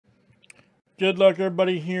Good luck,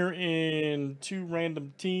 everybody, here in 2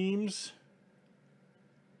 random teams.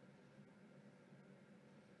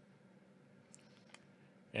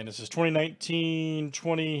 And this is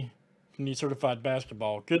 2019-20 Panini Certified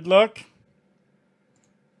Basketball. Good luck.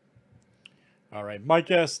 All right,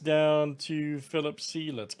 Mike S. down to Philip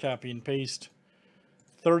C. Let's copy and paste.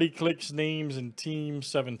 30 clicks, names, and teams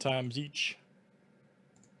 7 times each.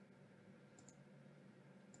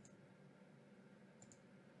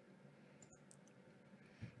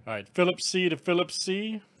 All right, Philip C. to Philip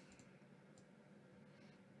C.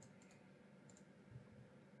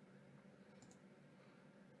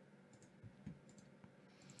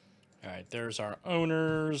 All right, there's our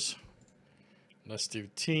owners. Let's do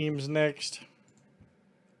teams next.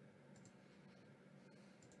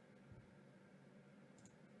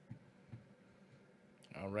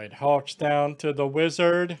 All right, Hawks down to the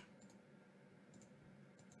Wizard.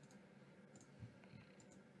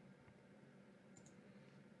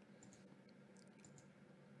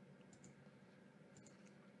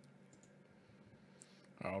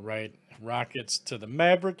 All right, Rockets to the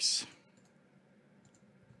Mavericks.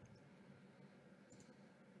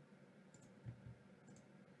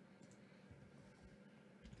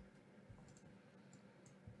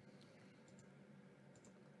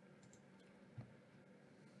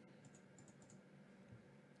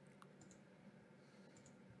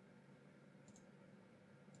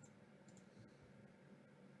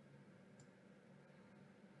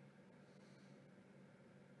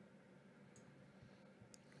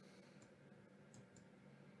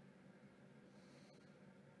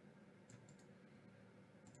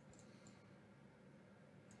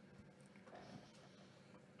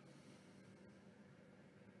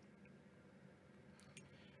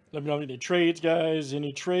 Let me know any trades, guys.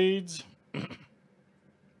 Any trades?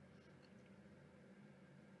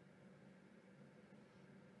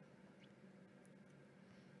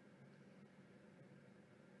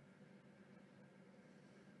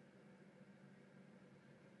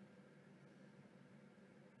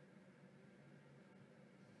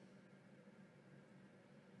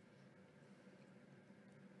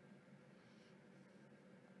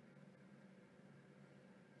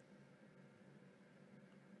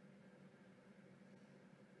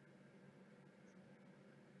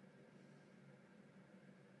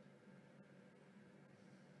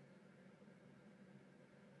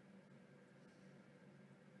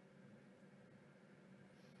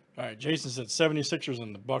 All right, Jason said 76ers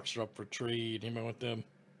and the Bucks are up for trade. Anybody want them?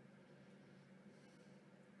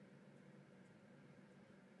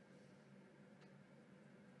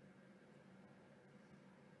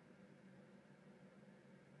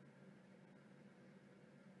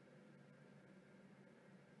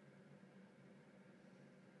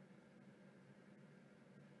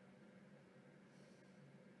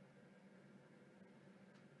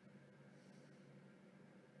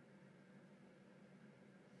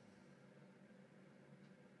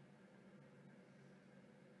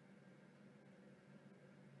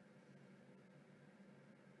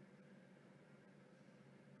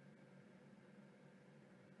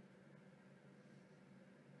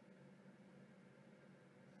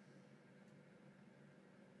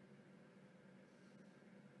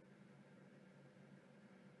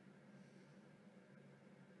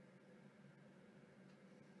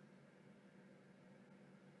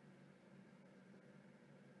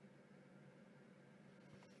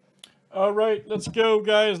 All right, let's go,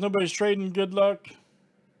 guys. Nobody's trading. Good luck.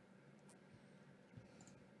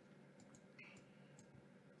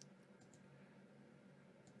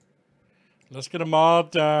 Let's get them all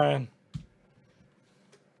done.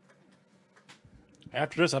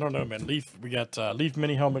 After this, I don't know, man. Leaf, we got Leaf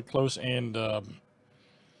mini helmet close, and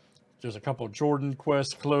there's a couple Jordan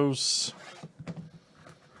Quest close.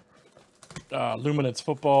 Luminance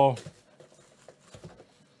football.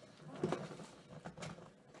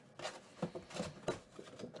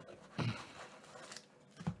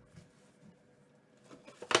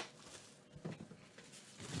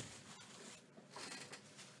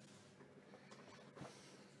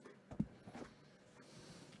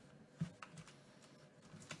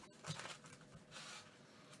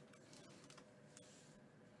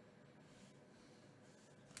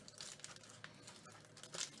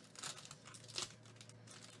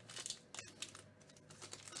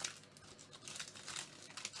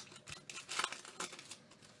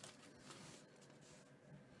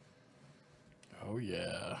 Oh,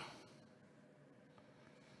 yeah.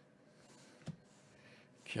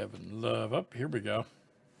 Kevin Love. Up, here we go.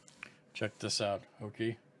 Check this out,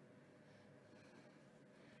 okay?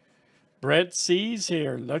 Brett C's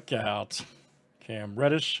here. Look out. Cam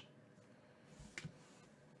Reddish.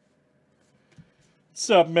 What's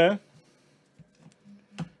up, man?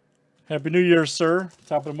 Happy New Year, sir.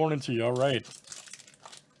 Top of the morning to you. All right.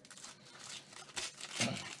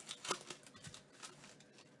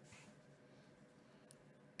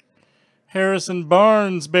 Harrison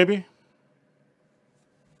Barnes, baby.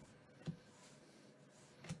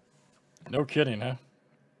 No kidding, huh?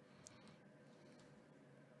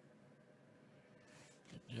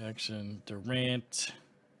 Jackson, Durant.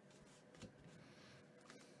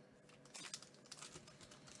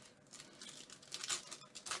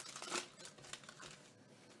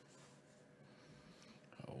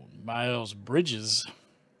 Oh, Miles Bridges.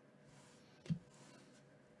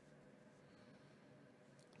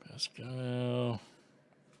 Pascal.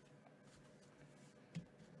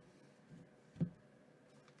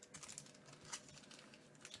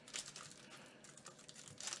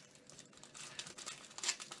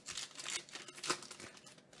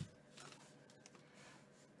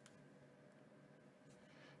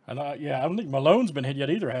 Yeah, I don't think Malone's been hit yet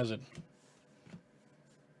either, has it?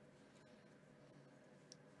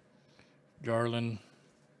 Garland.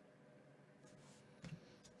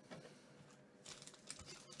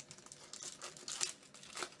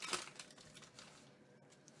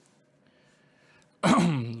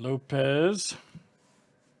 Lopez.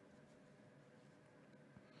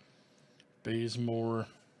 Bazemore.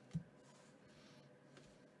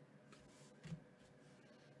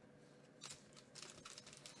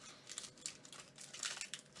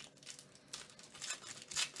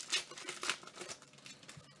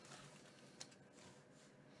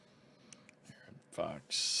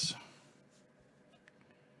 Fox.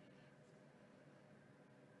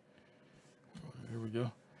 Here we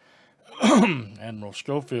go. Admiral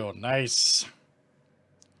Schofield. Nice.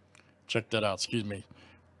 Check that out. Excuse me.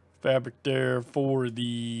 Fabric there for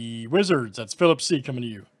the Wizards. That's Philip C. coming to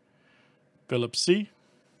you. Philip C.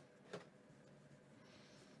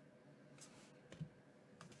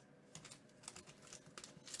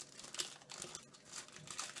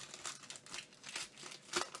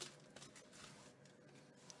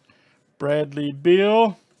 Bradley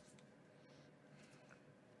Beal.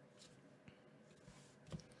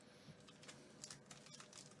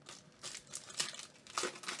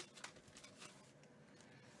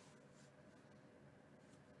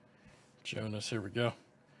 Jonas, here we go.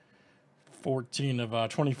 14 of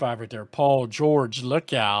 25 right there. Paul George,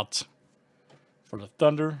 look out for the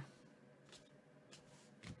Thunder.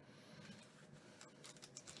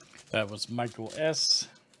 That was Michael S.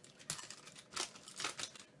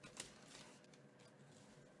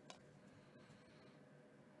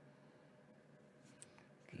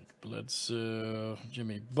 Bledsoe,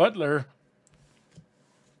 Jimmy Butler,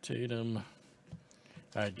 Tatum.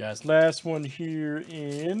 All right, guys, last one here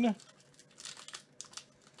in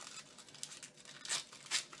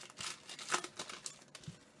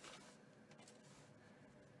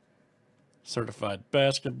certified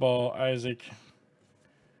basketball, Isaac.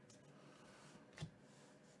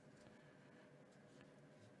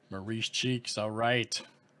 Maurice Cheeks, all right.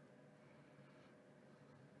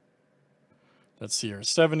 Let's see here.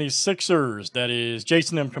 76ers. That is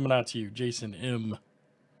Jason M coming out to you. Jason M.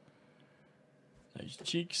 Nice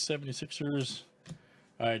Cheeks, 76ers.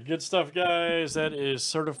 All right, good stuff, guys. That is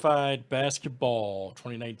certified basketball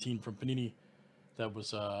 2019 from Panini. That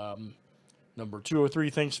was number 203.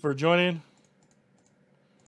 Thanks for joining.